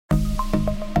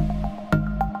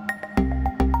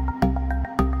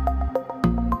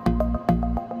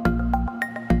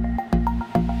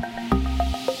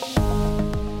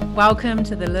Welcome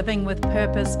to the Living with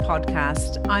Purpose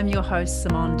podcast. I'm your host,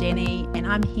 Simone Denny, and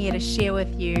I'm here to share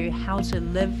with you how to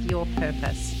live your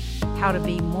purpose, how to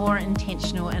be more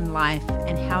intentional in life,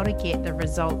 and how to get the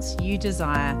results you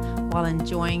desire while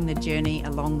enjoying the journey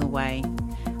along the way.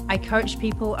 I coach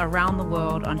people around the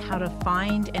world on how to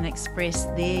find and express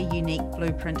their unique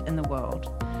blueprint in the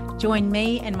world. Join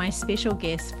me and my special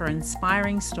guests for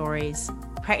inspiring stories,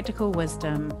 practical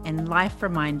wisdom, and life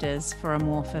reminders for a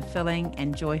more fulfilling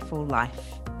and joyful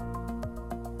life.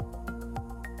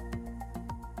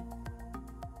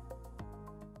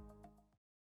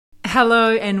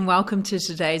 Hello and welcome to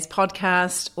today's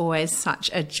podcast. Always such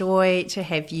a joy to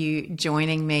have you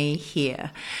joining me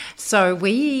here. So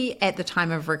we, at the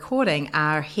time of recording,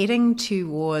 are heading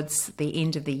towards the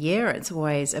end of the year. It's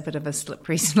always a bit of a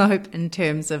slippery slope in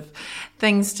terms of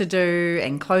things to do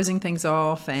and closing things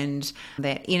off, and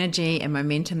that energy and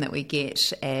momentum that we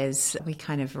get as we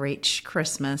kind of reach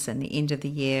Christmas and the end of the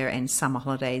year and summer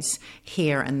holidays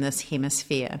here in this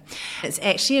hemisphere. It's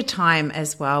actually a time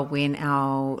as well when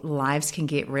our lives can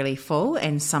get really full,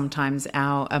 and sometimes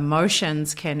our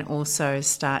emotions can also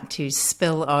start to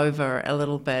spill over a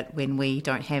little bit when we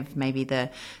don't have maybe the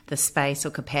space or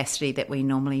capacity that we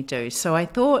normally do. So I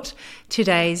thought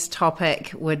today's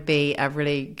topic would be a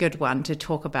really good one to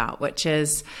talk about, which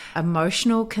is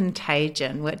emotional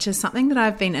contagion, which is something that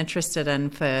I've been interested in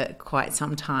for quite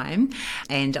some time.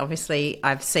 And obviously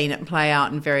I've seen it play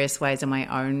out in various ways in my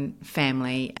own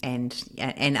family and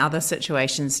other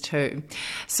situations too.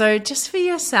 So just for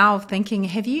yourself, thinking,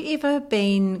 have you ever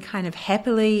been kind of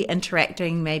happily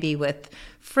interacting maybe with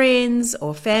friends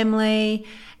or family,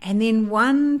 and then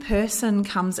one person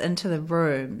comes into the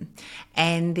room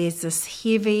and there's this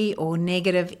heavy or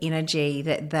negative energy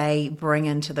that they bring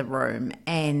into the room,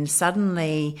 and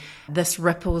suddenly this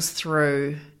ripples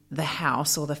through the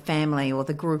house or the family or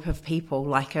the group of people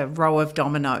like a row of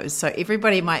dominoes. So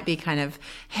everybody might be kind of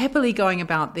happily going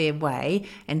about their way,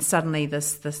 and suddenly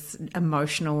this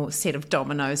emotional set of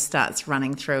dominoes starts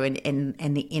running through,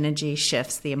 and the energy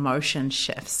shifts, the emotion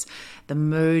shifts, the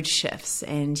mood shifts,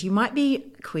 and you might be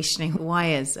questioning, why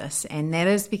is this? And that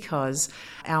is because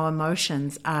our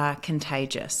emotions are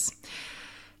contagious.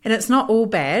 And it's not all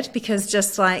bad, because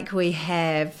just like we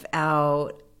have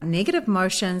our negative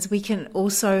emotions, we can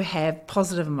also have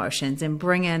positive emotions and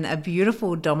bring in a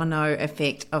beautiful domino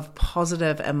effect of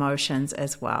positive emotions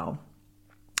as well.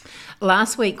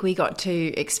 Last week, we got to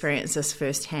experience this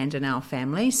firsthand in our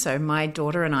family. So my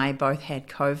daughter and I both had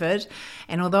COVID.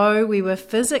 And although we were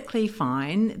physically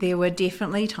fine, there were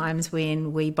definitely times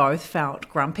when we both felt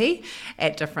grumpy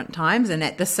at different times and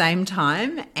at the same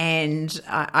time. And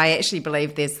I actually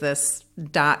believe there's this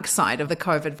dark side of the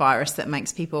COVID virus that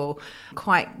makes people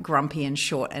quite grumpy and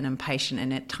short and impatient,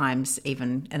 and at times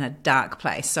even in a dark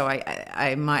place. So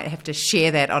I might have to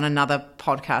share that on another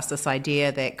podcast, this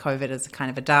idea that COVID is kind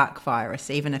of a dark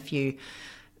virus. Even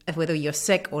whether you're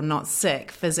sick or not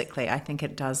sick physically, I think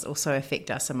it does also affect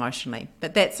us emotionally.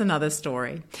 But that's another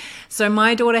story. So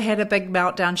my daughter had a big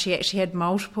meltdown. She actually had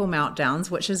multiple meltdowns,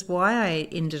 which is why I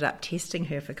ended up testing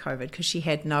her for COVID, because she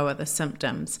had no other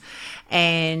symptoms.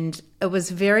 And it was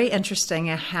very interesting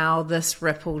how this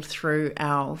rippled through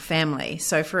our family.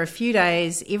 So for a few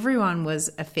days, everyone was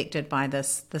affected by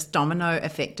this domino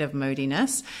effect of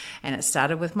moodiness. And it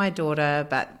started with my daughter,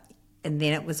 and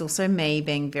then it was also me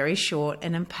being very short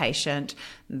and impatient.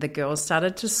 The girls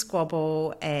started to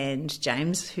squabble, and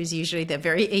James, who's usually the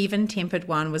very even-tempered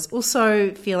one, was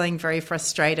also feeling very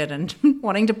frustrated and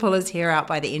wanting to pull his hair out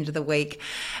by the end of the week.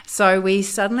 So we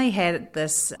suddenly had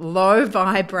this low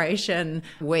vibration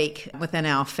week within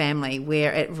our family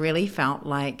where it really felt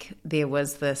like there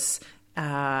was this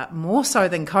more so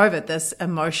than COVID, this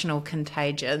emotional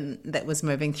contagion that was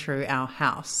moving through our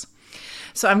house.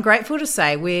 So I'm grateful to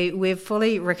say we've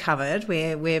fully recovered.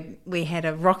 We had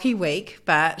a rocky week,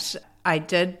 but I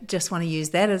did just want to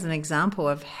use that as an example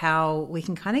of how we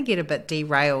can kind of get a bit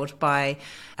derailed by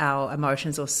our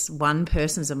emotions, or one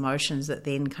person's emotions, that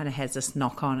then kind of has this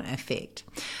knock-on effect.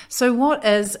 So what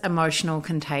is emotional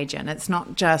contagion? It's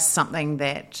not just something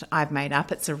that I've made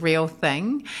up. It's a real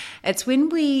thing. It's when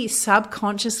we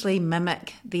subconsciously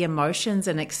mimic the emotions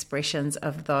and expressions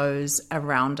of those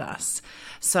around us.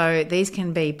 So these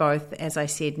can be both, as I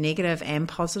said, negative and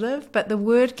positive, but the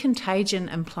word contagion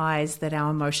implies that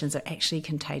our emotions are actually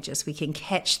contagious. We can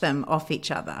catch them off each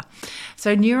other.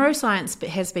 So neuroscience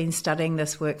has been studying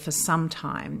this work for some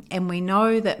time, and we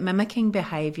know that mimicking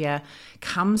behavior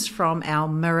comes from our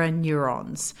mirror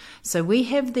neurons. So we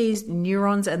have these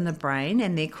neurons in the brain,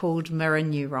 and they're called mirror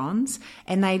neurons,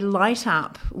 and they light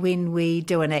up when we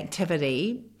do an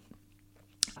activity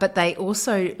but they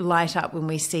also light up when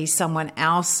we see someone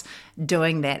else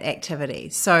doing that activity.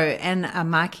 So in a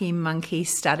Maki monkey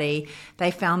study, they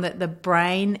found that the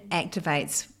brain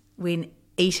activates when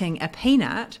eating a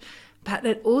peanut, but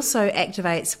it also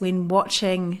activates when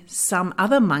watching some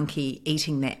other monkey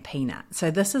eating that peanut. So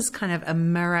this is kind of a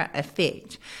mirror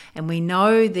effect. And we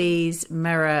know these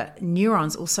mirror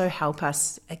neurons also help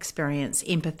us experience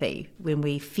empathy when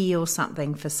we feel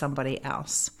something for somebody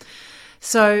else.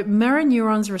 So mirror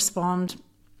neurons respond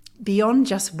beyond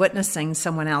just witnessing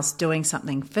someone else doing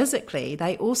something physically.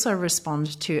 They also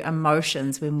respond to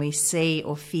emotions when we see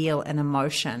or feel an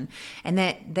emotion. And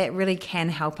that really can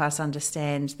help us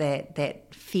understand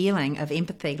that feeling of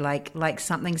empathy, like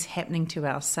something's happening to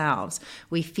ourselves.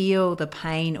 We feel the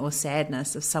pain or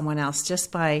sadness of someone else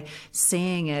just by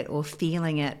seeing it or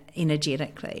feeling it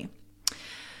energetically.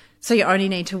 So you only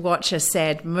need to watch a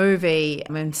sad movie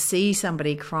and see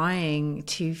somebody crying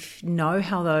to know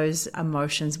how those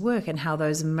emotions work and how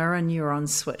those mirror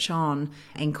neurons switch on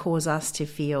and cause us to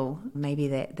feel maybe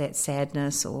that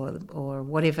sadness or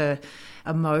whatever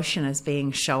emotion is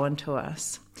being shown to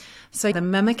us. So the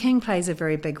mimicking plays a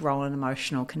very big role in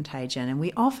emotional contagion, and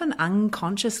we often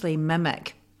unconsciously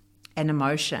mimic an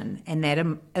emotion, and that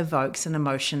evokes an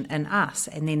emotion in us,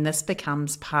 and then this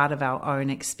becomes part of our own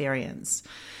experience.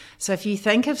 So if you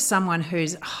think of someone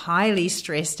who's highly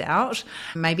stressed out,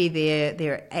 maybe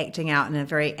they're acting out in a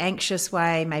very anxious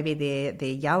way, maybe they're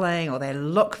yelling or they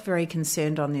look very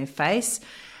concerned on their face,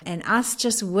 and us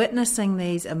just witnessing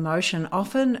these emotions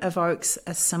often evokes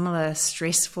a similar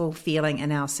stressful feeling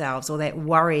in ourselves, or that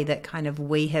worry that kind of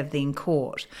we have then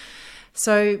caught.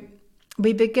 So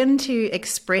we begin to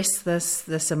express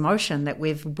this emotion that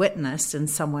we've witnessed in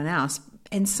someone else.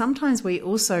 And sometimes we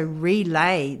also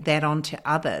relay that onto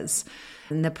others.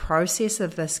 And the process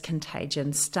of this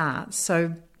contagion starts.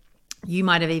 So you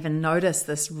might have even noticed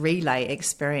this relay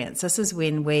experience. This is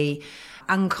when we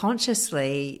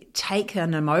unconsciously take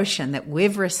an emotion that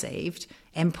we've received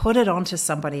and put it onto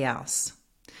somebody else.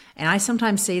 And I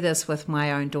sometimes see this with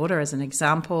my own daughter as an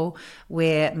example,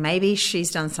 where maybe she's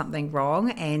done something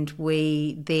wrong and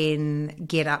we then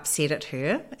get upset at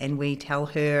her and we tell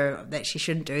her that she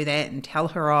shouldn't do that and tell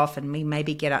her off, and we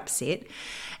maybe get upset.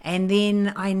 And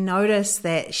then I notice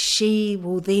that she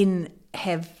will then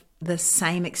have the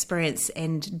same experience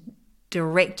and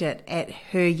direct it at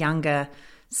her younger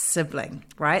sibling,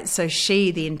 right? So she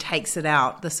then takes it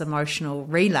out, this emotional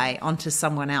relay, onto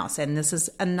someone else. And this is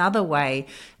another way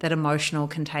that emotional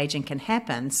contagion can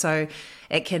happen. So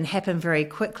it can happen very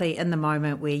quickly in the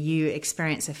moment where you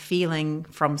experience a feeling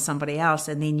from somebody else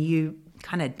and then you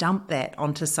kind of dump that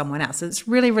onto someone else. It's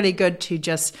really, really good to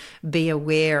just be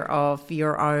aware of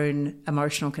your own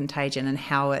emotional contagion and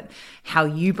how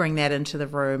you bring that into the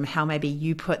room, how maybe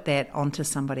you put that onto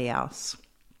somebody else.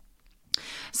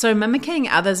 So mimicking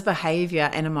others' behavior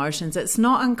and emotions, it's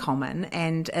not uncommon,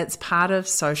 and it's part of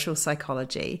social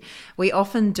psychology. We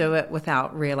often do it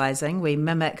without realizing. We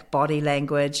mimic body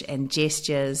language and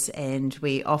gestures, and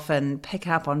we often pick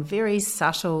up on very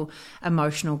subtle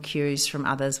emotional cues from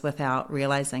others without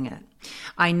realizing it.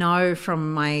 I know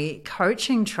from my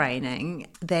coaching training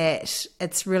that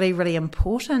it's really, really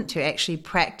important to actually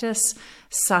practice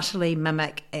subtly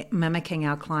mimicking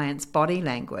our clients' body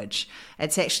language.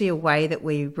 It's actually a way that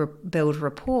we build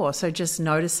rapport. So just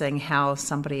noticing how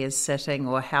somebody is sitting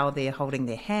or how they're holding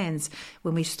their hands,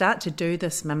 when we start to do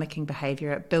this mimicking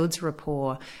behavior, it builds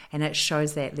rapport and it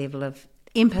shows that level of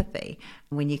empathy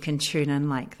when you can tune in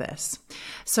like this.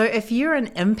 So if you're an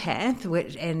empath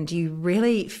and you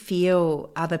really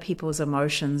feel other people's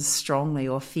emotions strongly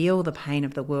or feel the pain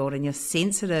of the world and you're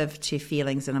sensitive to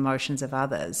feelings and emotions of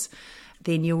others,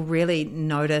 then you'll really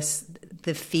notice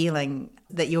the feeling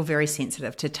that you're very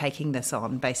sensitive to taking this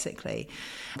on, basically,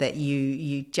 that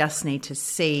you just need to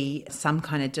see some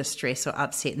kind of distress or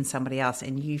upset in somebody else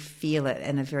and you feel it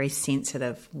in a very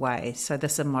sensitive way. So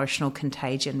this emotional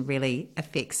contagion really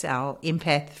affects our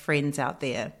empath friends out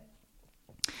there.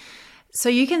 So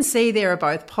you can see there are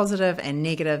both positive and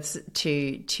negatives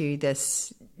to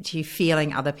this, to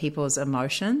feeling other people's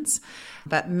emotions.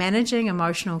 But managing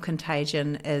emotional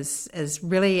contagion is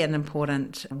really an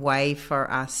important way for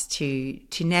us to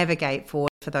navigate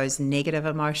forward for those negative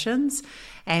emotions.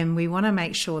 And we want to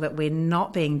make sure that we're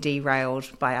not being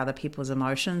derailed by other people's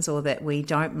emotions, or that we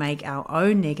don't make our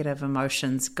own negative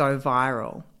emotions go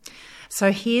viral.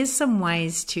 So here's some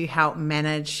ways to help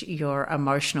manage your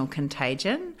emotional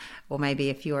contagion or maybe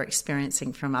if you're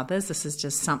experiencing from others, this is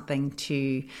just something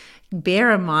to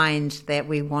bear in mind, that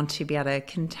we want to be able to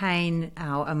contain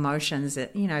our emotions.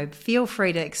 Feel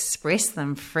free to express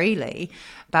them freely,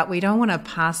 but we don't want to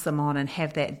pass them on and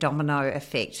have that domino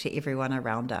effect to everyone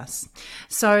around us.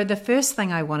 So the first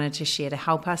thing I wanted to share to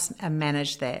help us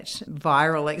manage that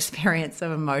viral experience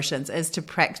of emotions is to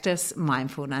practice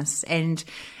mindfulness. And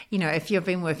if you've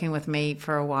been working with me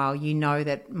for a while, you know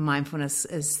that mindfulness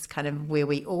is kind of where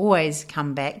we always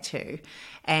come back to.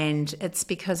 And it's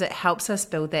because it helps us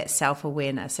build that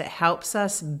self-awareness. It helps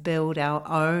us build our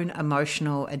own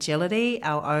emotional agility,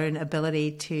 our own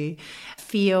ability to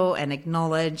feel and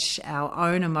acknowledge our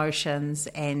own emotions,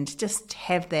 and just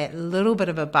have that little bit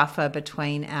of a buffer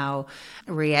between our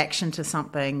reaction to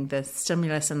something, the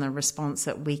stimulus and the response,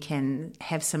 that we can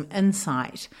have some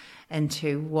insight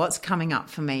into what's coming up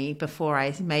for me before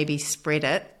I maybe spread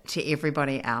it to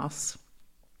everybody else.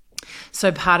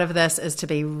 So part of this is to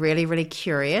be really, really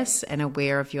curious and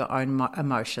aware of your own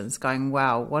emotions, going,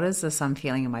 wow, what is this I'm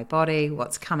feeling in my body?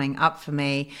 What's coming up for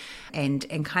me? And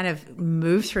kind of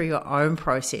move through your own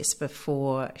process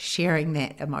before sharing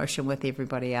that emotion with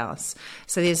everybody else.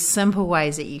 So there's simple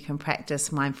ways that you can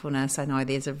practice mindfulness. I know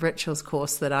there's a rituals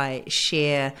course that I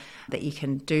share that you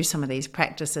can do some of these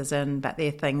practices in, but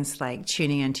they're things like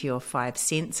tuning into your 5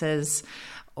 senses,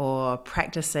 or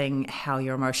practicing how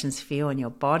your emotions feel in your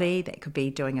body. That could be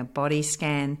doing a body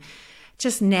scan,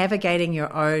 just navigating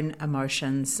your own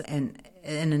emotions in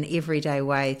an everyday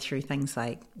way through things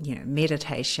like,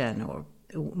 meditation or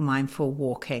mindful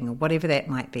walking, or whatever that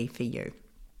might be for you.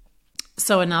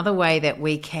 So another way that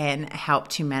we can help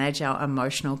to manage our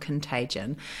emotional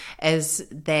contagion is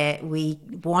that we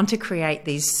want to create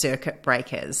these circuit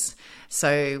breakers.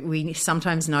 So we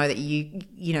sometimes know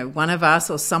that one of us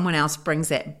or someone else brings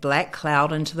that black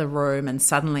cloud into the room, and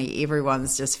suddenly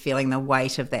everyone's just feeling the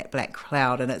weight of that black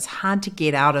cloud, and it's hard to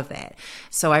get out of that.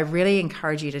 So I really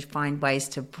encourage you to find ways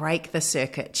to break the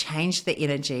circuit, change the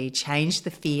energy, change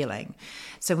the feeling.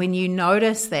 So when you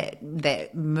notice that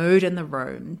mood in the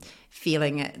room,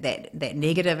 feeling that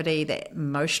negativity, that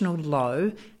emotional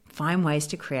low, find ways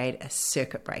to create a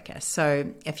circuit breaker.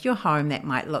 So if you're home, that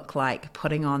might look like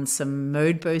putting on some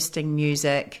mood boosting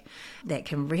music that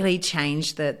can really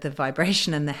change the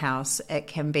vibration in the house. It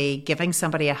can be giving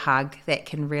somebody a hug that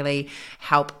can really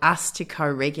help us to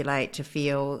co-regulate, to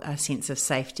feel a sense of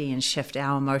safety and shift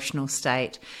our emotional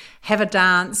state. Have a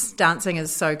dance. Dancing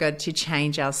is so good to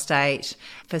change our state.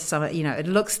 For some, it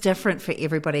looks different for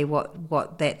everybody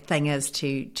what that thing is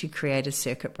to create a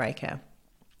circuit breaker.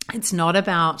 It's not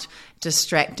about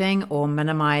distracting or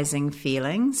minimizing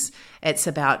feelings. It's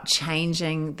about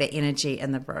changing the energy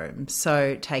in the room.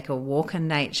 So take a walk in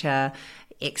nature,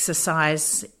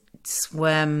 exercise,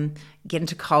 swim, get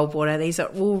into cold water. These are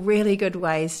all really good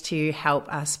ways to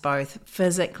help us both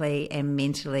physically and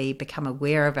mentally become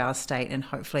aware of our state and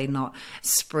hopefully not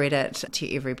spread it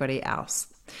to everybody else.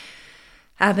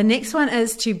 The next one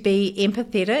is to be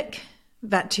empathetic,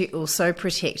 but to also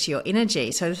protect your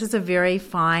energy. So this is a very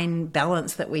fine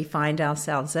balance that we find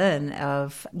ourselves in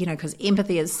of, because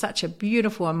empathy is such a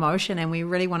beautiful emotion, and we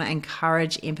really want to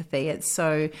encourage empathy. It's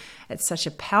such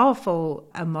a powerful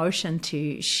emotion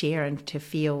to share and to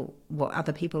feel what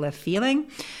other people are feeling.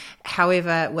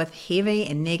 However, with heavy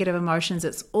and negative emotions,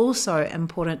 it's also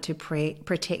important to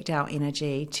protect our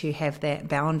energy, to have that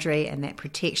boundary and that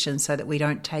protection so that we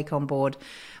don't take on board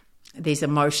these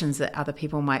emotions that other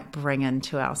people might bring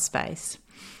into our space.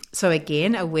 So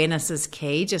again, awareness is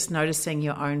key, just noticing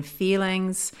your own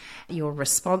feelings, your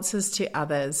responses to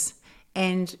others,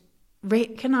 and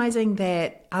recognizing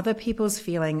that other people's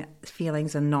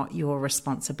feelings are not your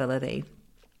responsibility.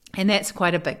 And that's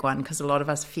quite a big one, because a lot of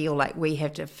us feel like we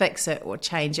have to fix it or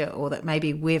change it, or that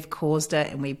maybe we've caused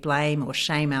it and we blame or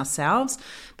shame ourselves.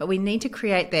 But we need to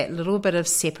create that little bit of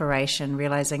separation,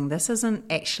 realizing this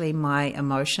isn't actually my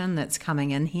emotion that's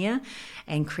coming in here,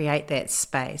 and create that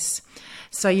space.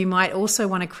 So you might also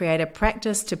want to create a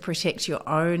practice to protect your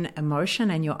own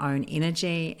emotion and your own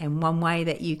energy. And one way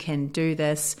that you can do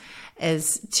this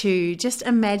is to just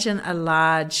imagine a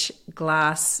large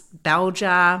glass bell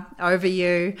jar over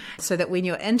you, so that when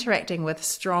you're interacting with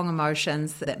strong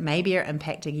emotions that maybe are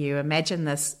impacting you, imagine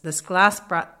this glass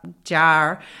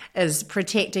jar is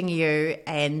protecting you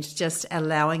and just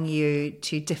allowing you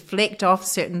to deflect off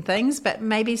certain things, but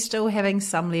maybe still having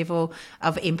some level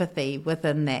of empathy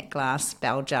within that glass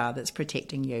bell jar that's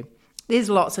protecting you. There's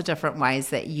lots of different ways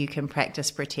that you can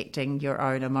practice protecting your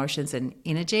own emotions and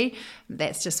energy.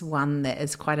 That's just one that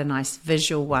is quite a nice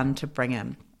visual one to bring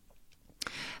in.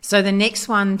 So the next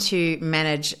one to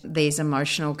manage this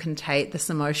emotional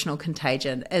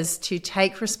contagion is to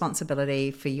take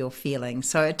responsibility for your feelings.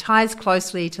 So it ties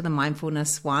closely to the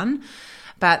mindfulness one.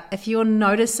 But if you're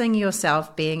noticing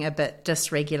yourself being a bit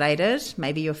dysregulated,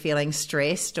 maybe you're feeling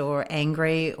stressed or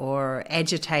angry or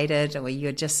agitated, or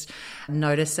you're just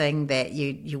noticing that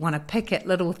you want to pick at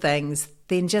little things,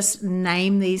 then just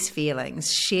name these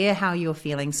feelings. Share how you're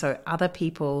feeling so other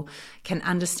people can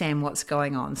understand what's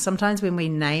going on. Sometimes when we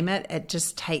name it, it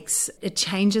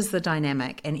changes the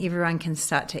dynamic, and everyone can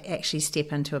start to actually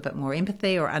step into a bit more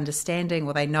empathy or understanding,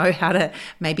 or they know how to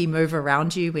maybe move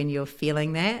around you when you're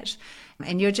feeling that.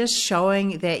 And you're just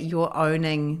showing that you're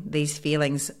owning these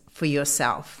feelings for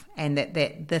yourself, and that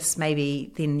this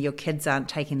maybe then your kids aren't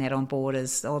taking that on board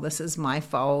as, oh, this is my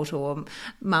fault, or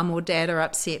mum or dad are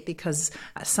upset because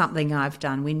something I've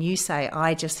done. When you say,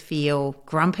 I just feel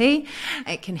grumpy,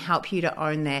 it can help you to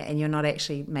own that, and you're not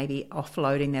actually maybe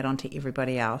offloading that onto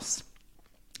everybody else.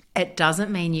 It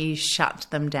doesn't mean you shut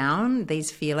them down, these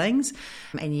feelings,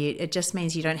 and it just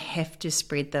means you don't have to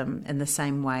spread them in the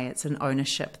same way. It's an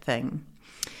ownership thing.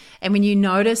 And when you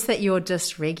notice that you're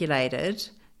dysregulated,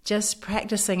 just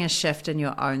practicing a shift in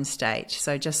your own state.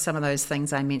 So just some of those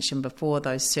things I mentioned before,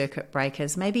 those circuit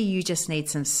breakers. Maybe you just need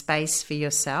some space for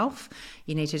yourself.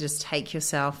 You need to just take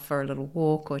yourself for a little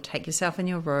walk, or take yourself in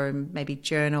your room, maybe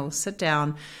journal, sit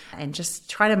down, and just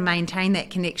try to maintain that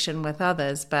connection with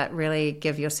others, but really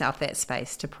give yourself that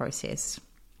space to process.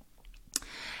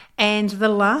 And the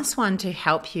last one to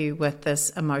help you with this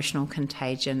emotional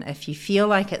contagion, if you feel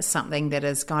like it's something that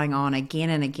is going on again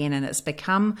and again, and it's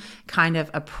become kind of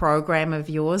a program of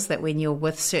yours, that when you're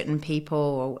with certain people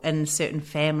or in certain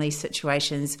family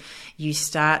situations, you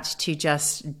start to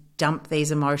just dump these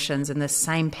emotions, and the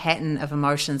same pattern of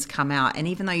emotions come out. And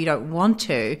even though you don't want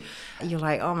to, you're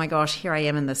like, oh my gosh, here I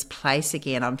am in this place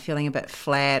again. I'm feeling a bit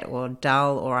flat or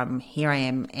dull, or I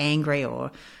am angry,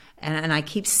 and I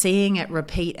keep seeing it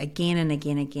repeat again and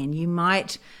again and again. You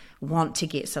might want to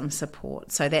get some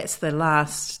support. So that's the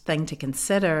last thing to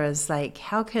consider, is like,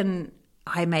 how can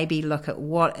I maybe look at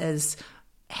what is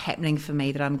happening for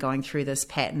me that I'm going through this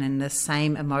pattern, and the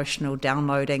same emotional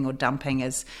downloading or dumping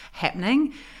is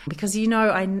happening? Because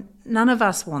none of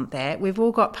us want that. We've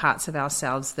all got parts of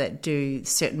ourselves that do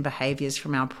certain behaviors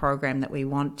from our program that we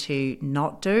want to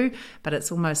not do, but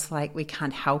it's almost like we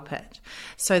can't help it.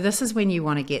 So this is when you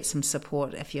want to get some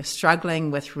support. If you're struggling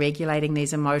with regulating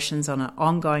these emotions on an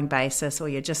ongoing basis, or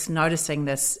you're just noticing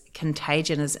this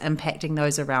contagion is impacting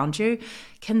those around you,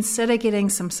 consider getting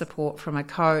some support from a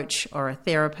coach or a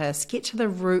therapist. Get to the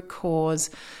root cause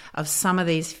of some of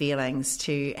these feelings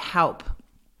to help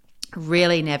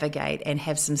really navigate and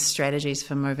have some strategies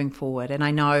for moving forward. And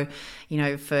I know,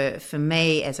 for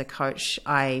me as a coach,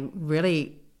 I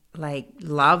really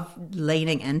love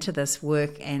leaning into this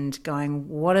work and going,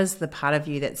 what is the part of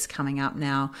you that's coming up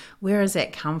now? Where has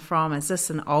that come from? Is this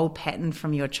an old pattern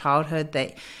from your childhood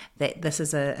that this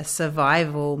is a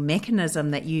survival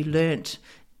mechanism that you learnt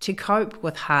to cope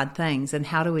with hard things? And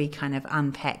how do we kind of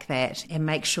unpack that and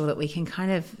make sure that we can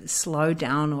kind of slow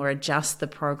down or adjust the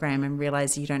program and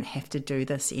realize you don't have to do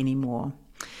this anymore?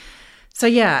 So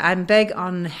yeah, I'm big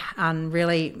on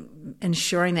really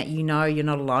ensuring that you're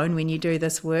not alone when you do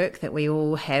this work, that we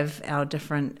all have our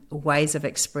different ways of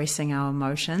expressing our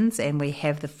emotions, and we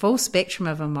have the full spectrum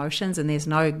of emotions, and there's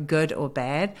no good or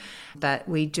bad, but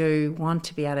we do want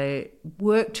to be able to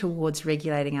work towards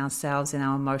regulating ourselves and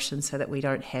our emotions so that we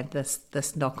don't have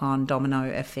this knock-on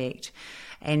domino effect.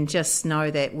 And just know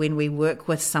that when we work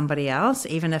with somebody else,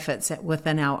 even if it's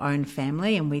within our own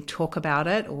family, and we talk about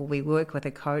it, or we work with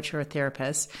a coach or a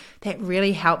therapist, that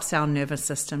really helps our nervous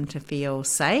system to feel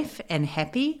safe and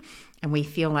happy. And we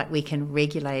feel like we can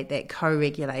regulate that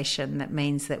co-regulation. That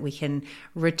means that we can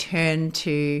return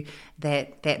to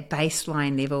that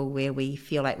baseline level where we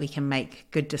feel like we can make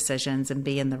good decisions and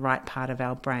be in the right part of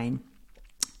our brain.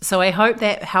 So I hope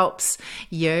that helps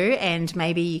you, and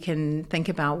maybe you can think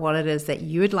about what it is that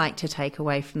you would like to take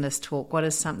away from this talk. What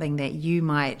is something that you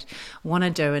might want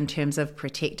to do in terms of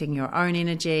protecting your own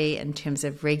energy, in terms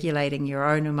of regulating your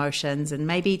own emotions, and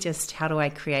maybe just how do I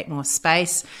create more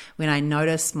space when I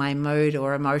notice my mood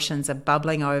or emotions are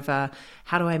bubbling over?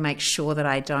 How do I make sure that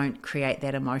I don't create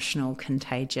that emotional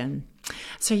contagion?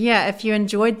 So yeah, if you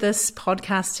enjoyed this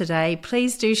podcast today,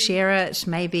 please do share it.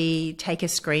 Maybe take a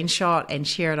screenshot and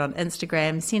share it on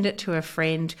Instagram, send it to a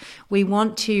friend. We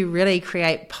want to really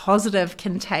create positive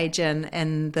contagion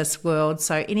in this world.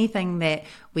 So anything that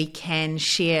we can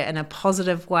share in a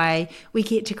positive way, we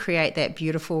get to create that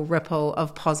beautiful ripple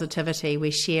of positivity.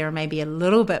 We share maybe a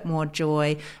little bit more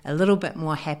joy, a little bit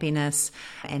more happiness,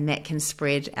 and that can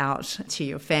spread out to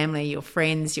your family, your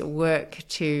friends, your work,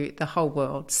 to the whole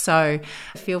world. So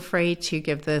feel free to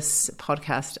give this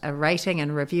podcast a rating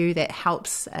and review. That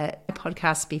helps a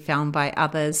podcast be found by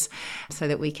others so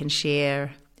that we can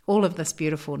share all of this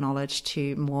beautiful knowledge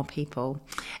to more people.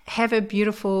 Have a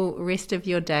beautiful rest of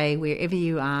your day wherever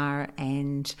you are,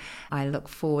 and I look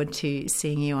forward to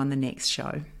seeing you on the next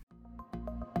show.